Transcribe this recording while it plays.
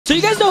So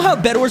you guys know how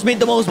bedwars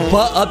made the most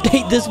butt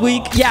update this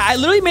week? Yeah, I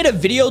literally made a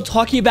video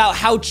talking about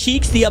how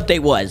cheeks the update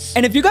was.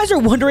 And if you guys are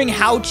wondering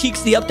how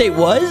cheeks the update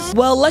was,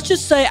 well, let's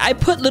just say I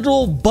put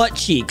literal butt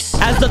cheeks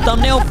as the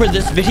thumbnail for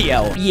this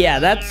video. Yeah,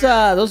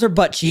 those are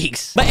butt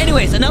cheeks. But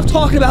anyways, enough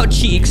talking about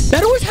cheeks.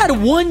 Bedwars had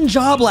one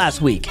job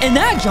last week, and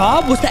that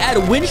job was to add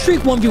Winstreak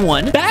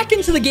 1v1 back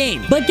into the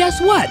game. But guess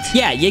what?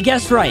 Yeah, you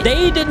guessed right.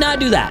 They did not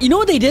do that. You know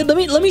what they did?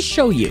 Let me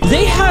show you.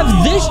 They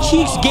have this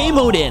cheeks game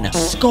mode in.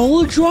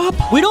 Skull drop?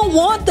 We don't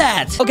want that.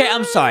 Okay,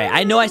 I'm sorry.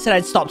 I know I said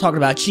I'd stop talking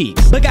about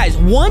cheeks. But guys,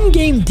 one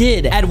game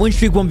did add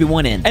Winstreak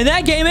 1v1 in. And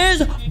that game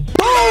is...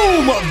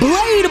 boom!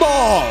 Blade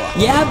Ball!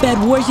 Yeah,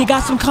 bedwars, you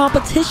got some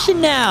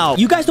competition now.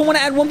 You guys don't want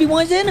to add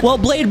 1v1s in? Well,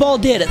 Blade Ball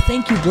did.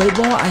 Thank you, Blade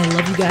Ball. I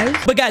love you guys.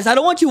 But guys, I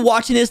don't want you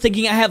watching this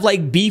thinking I have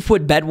like beef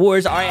with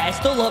bedwars. All right, I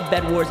still love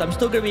bedwars. I'm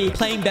still going to be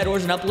playing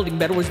bedwars and uploading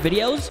bedwars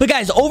videos. But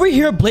guys, over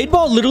here, Blade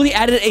Ball literally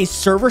added a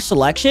server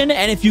selection.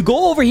 And if you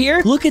go over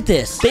here, look at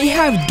this. They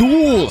have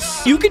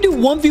duels. You can do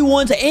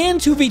 1v1s and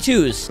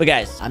 2v2s. But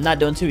guys, I'm not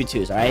doing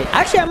 2v2s, all right?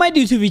 Actually, I might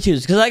do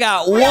 2v2s because I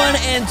got 1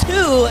 and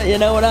 2. You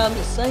know what I'm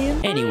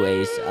saying?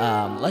 Anyways,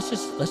 let's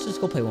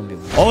just go play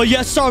 1v1. Oh,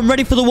 yes, sir. I'm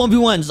ready for the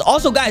 1v1s.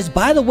 Also, guys,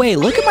 by the way,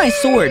 look at my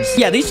swords.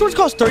 Yeah, these swords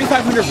cost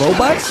 3,500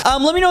 Robux.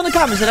 Let me know in the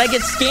comments. Did I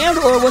get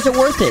scammed or was it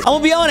worth it? I'm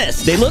gonna be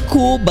honest. They look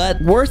cool,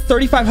 but worth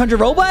 3,500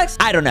 Robux?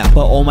 I don't know.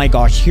 But oh my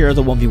gosh, here are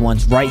the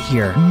 1v1s right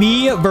here.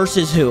 Me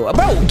versus who?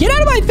 Bro, get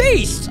out of my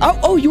face.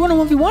 Oh, you want a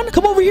 1v1?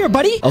 Come over here,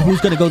 buddy. Oh,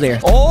 who's gonna go there?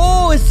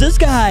 Oh, it's this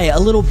guy. A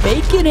little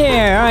bacon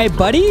hair. All right,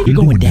 buddy. You're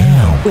going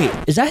down. Wait,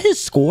 is that his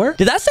score?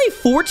 Did that say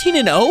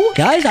 14-0?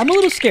 Guys, I'm a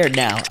little scared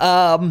now.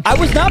 I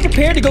was not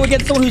prepared to go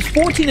against someone who's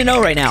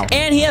 14-0 right now.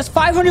 And he has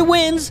 500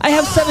 wins. I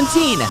have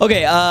 17.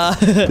 Okay,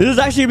 this is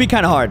actually gonna be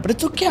kind of hard, but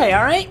it's okay,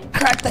 all right?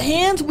 Crack the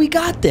hands. We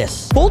got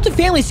this. Foltyn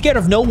family's scared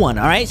of no one,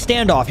 all right?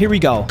 Stand off. Here we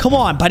go. Come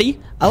on, buddy.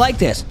 I like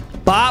this.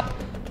 Bop.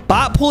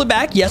 Bop. Pull it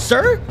back. Yes,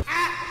 sir.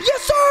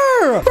 Yes,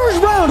 sir!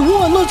 First round,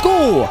 1. Let's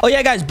go. Oh,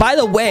 yeah, guys, by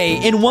the way,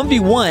 in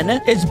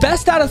 1v1, it's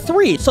best out of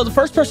 3. So the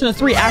first person to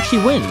 3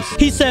 actually wins.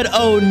 He said,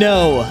 oh,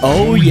 no.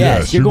 Oh,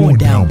 yes. You're going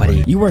down,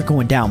 buddy. You are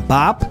going down.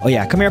 Bop. Oh,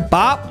 yeah. Come here.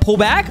 Bop. Pull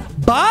back.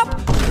 Bop.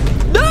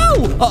 No!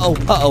 Uh-oh.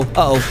 Uh-oh.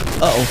 Uh-oh.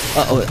 Uh-oh.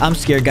 Uh-oh. I'm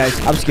scared, guys.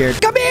 I'm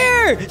scared. Come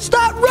here!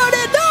 Stop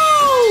running! No!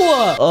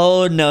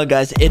 Oh, no,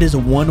 guys. It is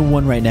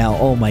 1-1 right now.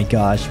 Oh, my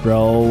gosh,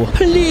 bro.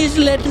 Please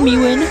let me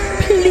win.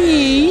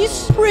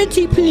 Please.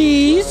 Pretty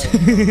please.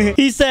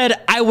 He said,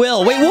 I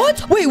will. Wait,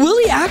 what? Wait, will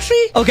he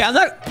actually? Okay, I'm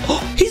not...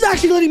 He's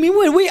actually letting me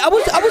win. Wait, I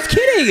was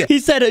kidding. He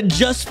said,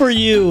 just for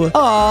you.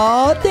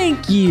 Aw,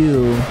 thank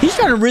you. He's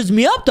trying to rizz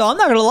me up, though. I'm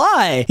not gonna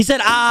lie. He said,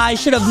 I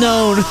should have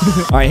known.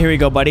 All right, here we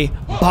go, buddy.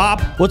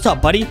 Bop. What's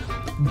up, buddy?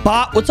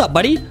 Bop. What's up,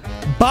 buddy?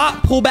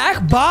 Bop. Pull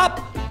back.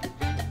 Bop.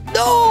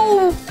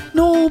 No.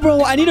 No,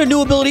 bro. I need a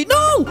new ability.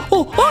 No.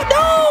 Oh,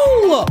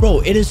 no.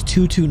 Bro, it is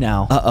 2-2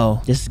 now.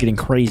 Uh-oh. This is getting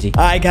crazy.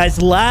 All right,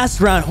 guys.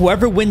 Last round.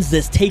 Whoever wins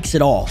this takes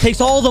it all.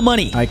 Takes all the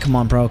money. All right, come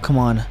on, bro. Come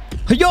on.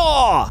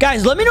 Yeah.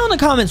 Guys, let me know in the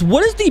comments.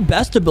 What is the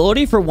best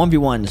ability for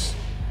 1v1s?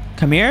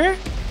 Come here.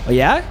 Oh,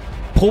 yeah?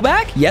 Pull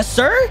back? Yes,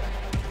 sir.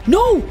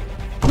 No.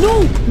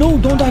 No. No.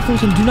 Don't die,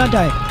 Foltyn. Do not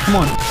die. Come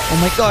on. Oh,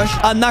 my gosh.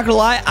 I'm not going to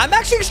lie. I'm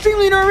actually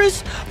extremely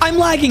nervous. I'm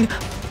lagging.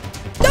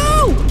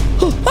 No.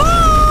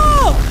 Oh.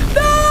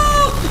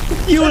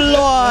 You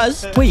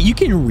lost. Wait, you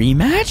can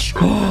rematch?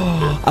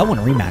 I want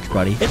a rematch,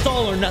 buddy. It's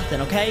all or nothing,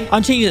 okay?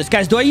 I'm changing this.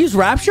 Guys, do I use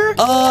Rapture?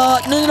 No.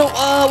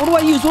 What do I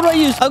use? What do I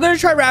use? I'm gonna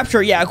try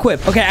Rapture. Yeah,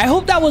 equip. Okay, I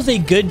hope that was a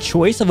good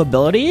choice of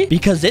ability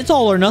because it's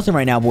all or nothing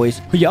right now,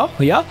 boys. Yeah.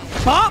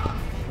 Pop.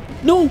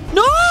 No.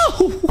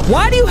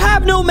 Why do you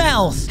have no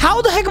mouth?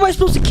 How the heck am I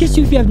supposed to kiss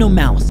you if you have no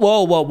mouth?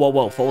 Whoa,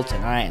 Foltyn.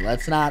 All right,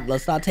 let's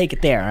not take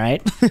it there, all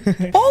right?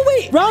 Oh,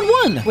 wait, round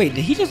 1. Wait,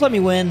 did he just let me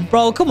win?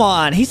 Bro, come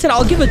on. He said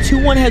I'll give a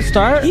 2-1 head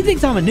start. He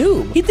thinks I'm a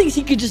noob. He thinks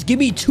he could just give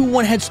me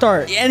 2-1 head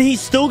start and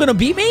he's still gonna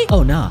beat me?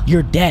 Oh, nah.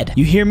 You're dead.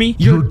 You hear me?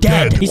 You're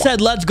dead. He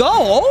said, let's go.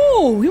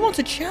 Oh, he wants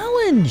a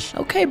challenge.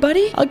 Okay,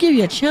 buddy. I'll give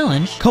you a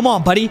challenge. Come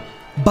on, buddy.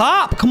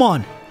 Bop. Come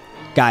on.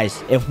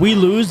 Guys, if we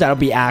lose, that'll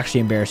be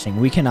actually embarrassing.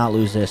 We cannot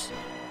lose this.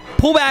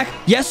 Pull back.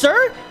 Yes,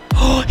 sir.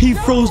 He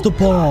froze the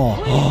ball.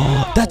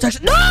 That's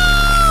actually...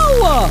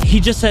 No! He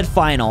just said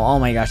final. Oh,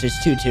 my gosh. It's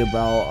 2-2,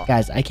 bro.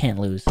 Guys, I can't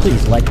lose.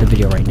 Please like the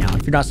video right now.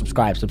 If you're not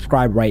subscribed,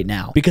 subscribe right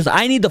now. Because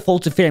I need the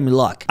Foltyn family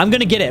luck. I'm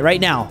going to get it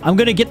right now. I'm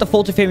going to get the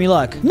Foltyn family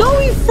luck. No,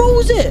 he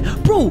froze it.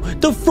 Bro,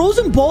 the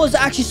frozen ball is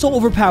actually so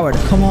overpowered.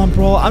 Come on,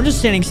 bro. I'm just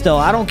standing still.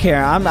 I don't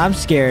care. I'm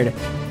scared.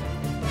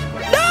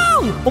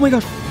 No! Oh, my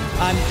gosh.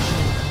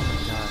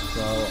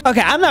 Okay,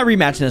 I'm not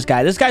rematching this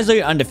guy. This guy's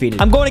literally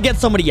undefeated. I'm going to get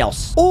somebody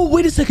else. Oh,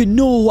 wait a second.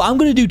 No, I'm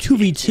going to do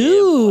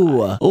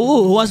 2v2.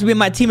 Oh, who wants to be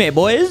my teammate,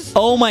 boys?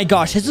 Oh, my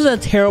gosh. This is a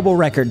terrible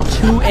record.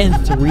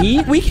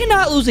 2-3. We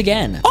cannot lose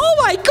again. Oh,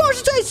 my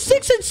gosh. This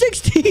guy's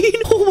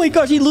 6-16. Oh, my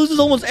gosh. He loses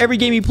almost every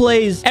game he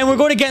plays. And we're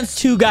going against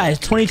 2 guys.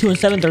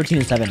 22-7,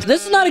 13-7.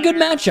 This is not a good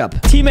matchup.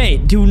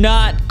 Teammate, do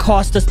not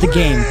cost us the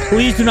game.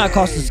 Please do not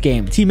cost us the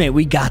game. Teammate,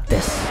 we got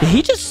this. Did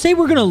he just say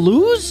we're going to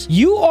lose?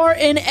 You are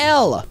an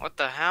L. What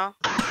the hell?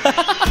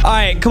 All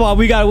right, come on.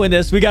 We got to win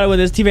this. We got to win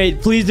this.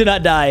 Teammate, please do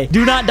not die.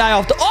 Do not die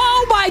off the...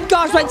 Oh, my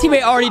gosh. My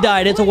teammate already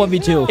died. It's a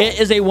 1v2. It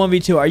is a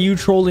 1v2. Are you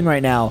trolling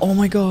right now? Oh,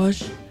 my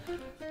gosh.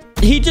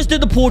 He just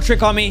did the pool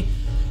trick on me.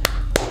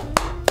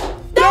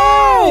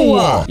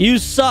 No! You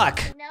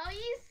suck. No,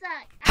 you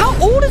suck.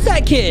 How old is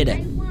that kid?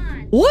 I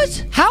won.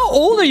 What? How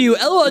old are you?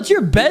 LOL, it's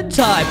your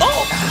bedtime.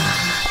 Oh!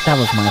 That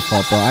was my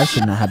fault, bro. I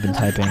should not have been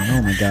typing.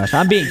 Oh my gosh.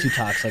 I'm being too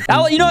toxic.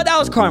 You know what? That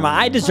was karma.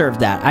 I deserved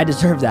that. I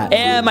deserved that.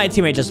 And my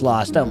teammate just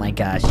lost. Oh my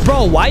gosh.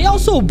 Bro, why y'all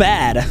so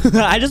bad?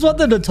 I just want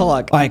them to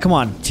talk. All right, come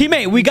on.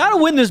 Teammate, we gotta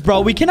win this,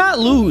 bro. We cannot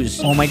lose.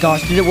 Oh my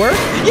gosh. Did it work?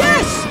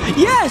 Yes!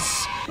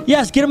 Yes!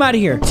 Yes, get him out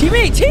of here.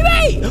 Teammate!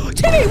 Teammate!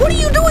 Teammate, what are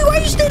you doing? Why are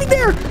you standing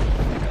there?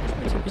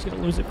 He's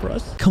gonna lose it for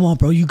us. Come on,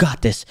 bro. You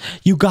got this.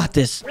 You got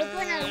this. We're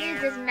gonna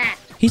lose this match.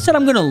 He said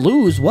I'm gonna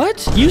lose.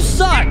 What? You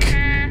suck. You suck.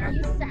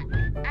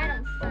 I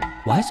don't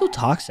suck. Why so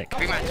toxic?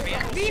 Rematch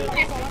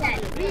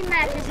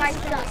if I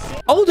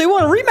suck. Oh, they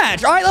want a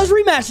rematch. All right, let's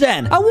rematch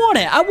then. I want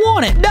it. I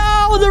want it.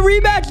 No, the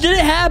rematch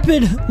didn't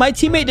happen. My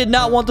teammate did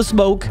not want the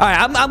smoke. All right,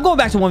 I'm going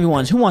back to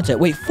 1v1s. Who wants it?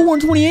 Wait, 4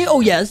 and 28?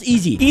 Oh, yeah, it's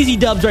easy. Easy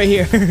dubs right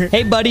here.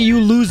 Hey, buddy, you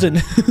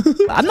losing.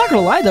 I'm not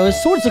going to lie, though.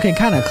 His sword's looking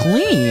kind of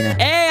clean.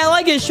 Hey, I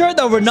like his shirt,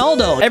 though.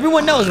 Ronaldo.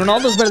 Everyone knows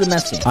Ronaldo's better than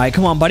Messi. All right,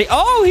 come on, buddy.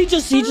 Oh, he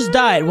just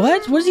died.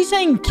 What? What is he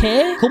saying?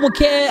 ¿Qué? ¿Cómo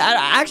qué?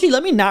 Actually,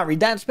 let me not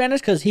read that in Spanish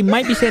because he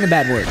might be saying a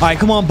bad word. All right,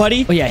 come on,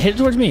 buddy. Oh, yeah, hit it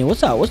towards me.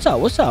 What's up? What's up?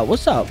 What's up?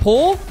 What's up?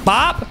 Pull.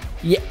 Bop.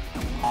 Yeah.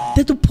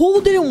 Did the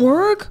pull didn't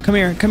work? Come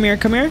here. Come here.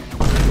 Come here.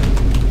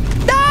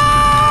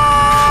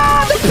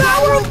 Ah! The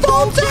power of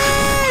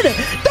Foltyn!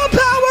 The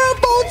power of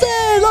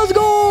Foltyn! Let's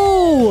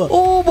go!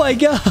 Oh, my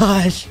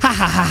gosh. Ha,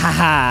 ha, ha, ha,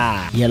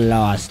 ha. You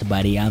lost,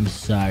 buddy. I'm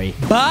sorry.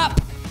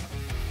 Bop.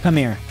 Come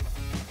here.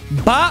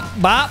 Bop,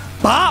 bop,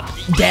 bop.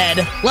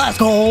 Dead. Let's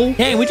go.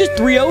 Hey, we just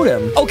 3-0'd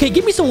him. Okay,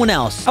 give me someone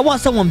else. I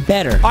want someone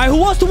better. All right, who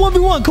wants to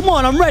 1v1? Come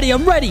on, I'm ready.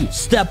 I'm ready.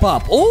 Step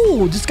up.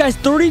 Oh, this guy's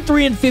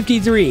 33 and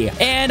 53.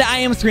 And I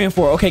am 3 and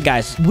 4. Okay,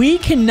 guys, we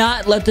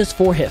cannot let this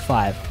 4 hit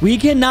 5. We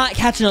cannot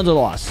catch another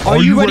loss. Are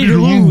you ready to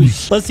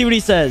lose? Let's see what he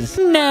says.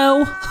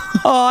 No.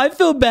 Oh, I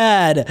feel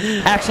bad.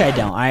 Actually, I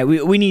don't. All right,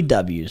 we need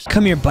W's.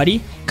 Come here,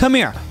 buddy. Come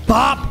here.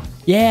 Bop.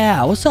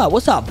 Yeah, what's up?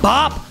 What's up?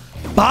 Bop.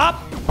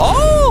 Bop.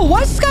 Oh,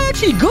 why is this guy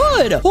actually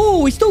good?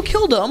 Oh, we still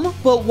killed him.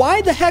 But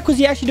why the heck was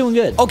he actually doing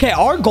good? Okay,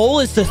 our goal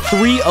is to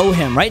 3-0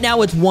 him. Right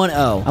now, it's 1-0.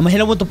 I'm going to hit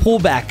him with the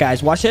pullback,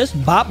 guys. Watch this.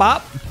 Bop,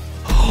 bop.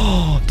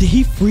 Oh, did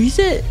he freeze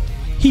it?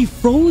 He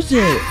froze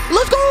it.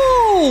 Let's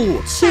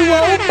go.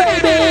 Slow,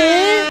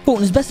 baby.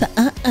 Foltyn is best at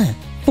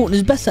Foltyn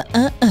is best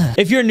at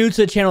If you're new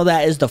to the channel,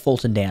 that is the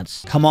Foltyn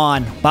dance. Come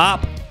on.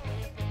 Bop.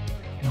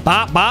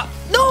 Bop, bop.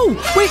 No!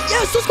 Wait,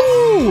 yes, let's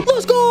go!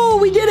 Let's go!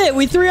 We did it!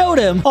 We 3-0'd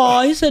him.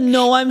 Oh, he said,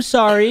 no, I'm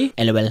sorry.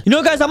 LOL. You know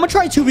what, guys? I'm gonna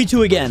try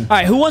 2v2 again. All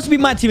right, who wants to be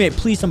my teammate?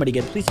 Please, somebody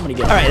get. Please, somebody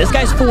get. All right, this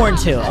guy's 4 and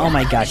 2. Oh,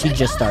 my gosh. He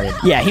just started.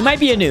 Yeah, he might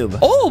be a noob.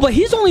 Oh, but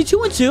he's only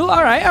 2 and 2.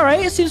 All right, all right.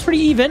 It seems pretty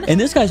even. And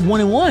this guy's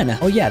 1 and 1.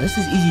 Oh, yeah, this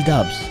is easy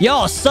dubs.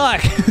 Y'all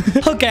suck.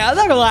 Okay, I'm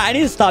not gonna lie. I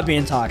need to stop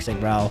being toxic,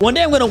 bro. One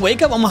day I'm gonna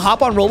wake up, I'm gonna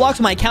hop on Roblox,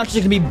 and my account's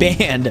just gonna be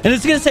banned. And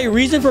it's gonna say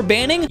reason for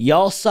banning.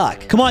 Y'all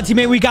suck. Come on,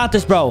 teammate. We got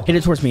this, bro. Hit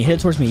it towards me. Hit it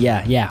towards me.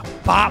 Yeah, yeah.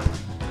 Bop.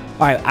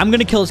 All right, I'm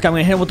gonna kill this guy. I'm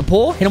gonna hit him with the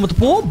pull. Hit him with the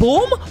pull.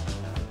 Boom.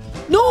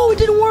 No, it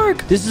didn't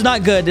work. This is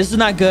not good. This is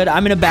not good.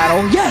 I'm in a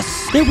battle.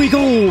 Yes. There we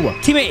go.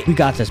 Teammate, we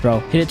got this,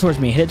 bro. Hit it towards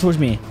me. Hit it towards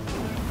me.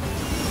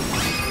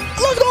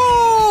 Let's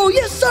go.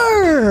 Yes,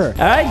 sir.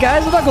 All right,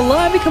 guys. I'm not gonna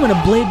lie. I'm becoming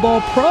a blade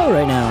ball pro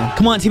right now.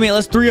 Come on, teammate.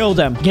 Let's 3-0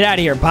 them. Get out of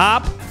here.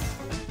 Bop.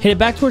 Hit it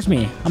back towards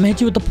me. I'm gonna hit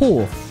you with the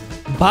pull.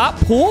 Bop.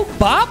 Pull.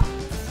 Bop.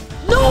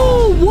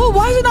 No! Whoa,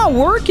 why is it not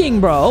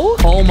working, bro?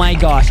 Oh my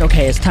gosh.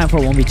 Okay, it's time for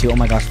a 1v2. Oh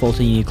my gosh,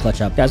 Foltyn, you need to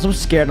clutch up. Guys, I'm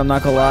scared. I'm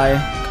not gonna lie.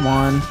 Come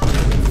on.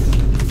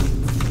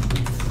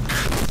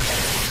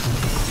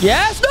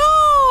 Yes!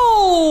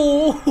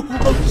 No!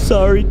 I'm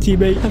sorry,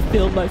 teammate. I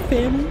failed my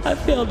family. I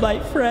failed my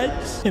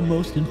friends. And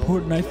most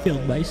important, I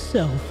failed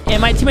myself.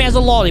 And my teammate has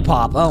a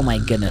lollipop. Oh my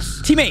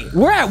goodness. Teammate,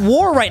 we're at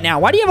war right now.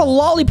 Why do you have a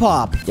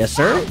lollipop? Yes,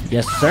 sir.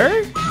 Yes,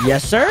 sir.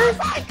 Yes, sir.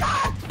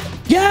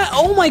 Yeah,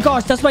 oh my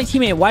gosh, that's my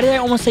teammate. Why did I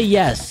almost say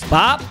yes?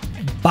 Bop,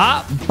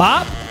 bop,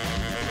 bop.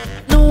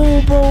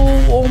 No, bro.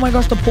 Oh my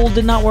gosh, the pull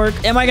did not work.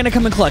 Am I gonna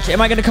come in clutch? Am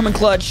I gonna come in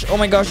clutch? Oh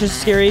my gosh, this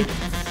is scary.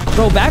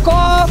 Bro, back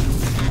off.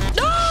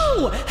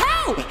 No!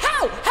 How?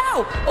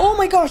 Oh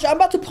my gosh, I'm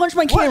about to punch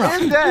my camera.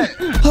 What is that?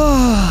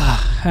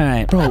 All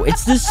right, bro,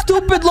 it's this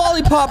stupid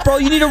lollipop, bro.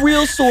 You need a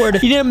real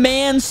sword. You need a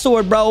man's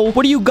sword, bro.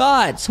 What do you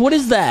got? What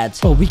is that?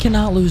 Bro, we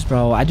cannot lose,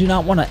 bro. I do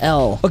not want to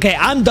L. Okay,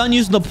 I'm done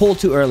using the pull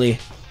too early.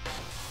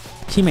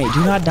 Teammate,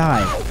 do not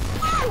die.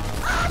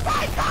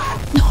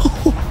 No,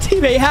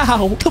 teammate,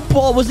 how? The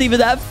ball wasn't even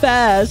that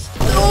fast.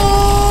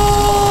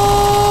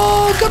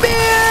 No! Come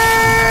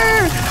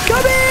here!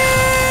 Come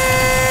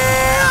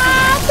here!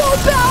 Ah, full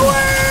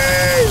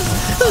powers!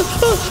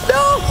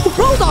 No!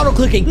 Bro, He's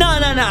auto-clicking.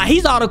 Nah.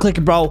 He's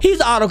auto-clicking, bro.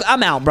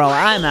 I'm out,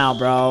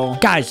 bro.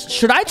 Guys,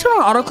 should I turn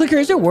on auto-clicker?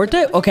 Is it worth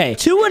it? Okay.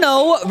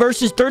 2-0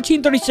 versus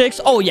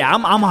 1336. Oh, yeah.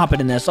 I'm hopping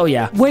in this. Oh,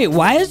 yeah. Wait,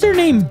 why is their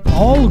name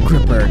Ball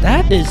Gripper?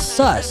 That is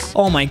sus.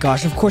 Oh, my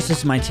gosh. Of course, this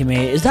is my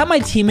teammate. Is that my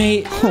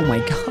teammate? Oh, my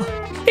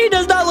God. He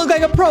does not look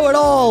like a pro at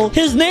all.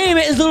 His name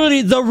is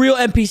literally the real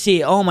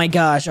NPC. Oh, my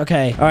gosh.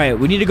 Okay. All right.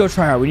 We need to go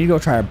try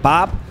her.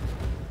 Bop.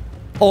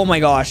 Oh, my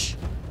gosh.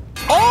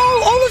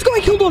 Oh, let's go. I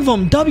killed one of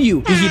them.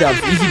 W. Easy dubs.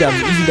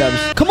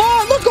 Come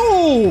on, let's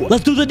go.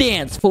 Let's do the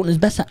dance. Foltyn is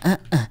best.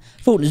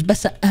 Foltyn is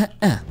best.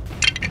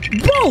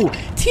 Bro,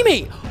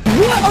 teammate,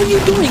 what are you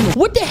doing?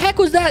 What the heck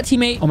was that,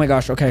 teammate? Oh my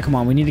gosh. Okay, come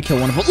on. We need to kill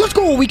one of them. Let's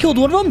go. We killed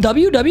one of them.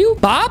 W.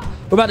 Bop.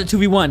 We're about to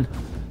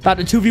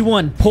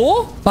 2v1.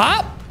 Pull.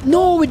 Bop.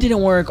 No, it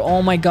didn't work.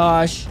 Oh my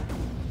gosh.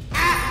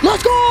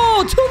 Let's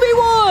go!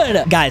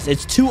 2v1! Guys,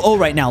 it's 2-0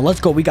 right now.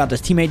 Let's go. We got this.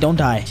 Teammate, don't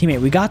die.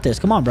 Teammate, we got this.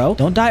 Come on, bro.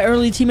 Don't die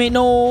early, teammate.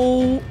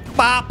 No.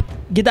 Bop.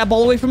 Get that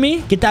ball away from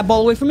me. Wait,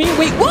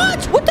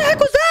 what? What the heck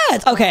was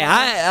that? Okay,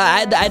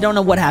 I don't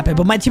know what happened,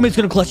 but my teammate's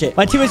gonna clutch it.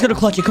 Come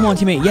on,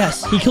 teammate.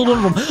 Yes, he killed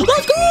one of them.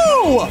 Let's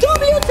go!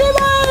 W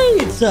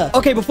teammates!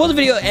 Okay, before the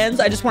video ends,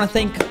 I just want to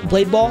thank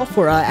Blade Ball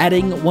for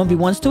adding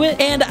 1v1s to it.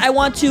 And I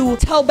want to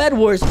tell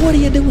Bedwars, what are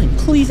you doing?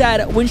 Please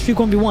add Winstreak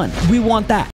 1v1. We want that.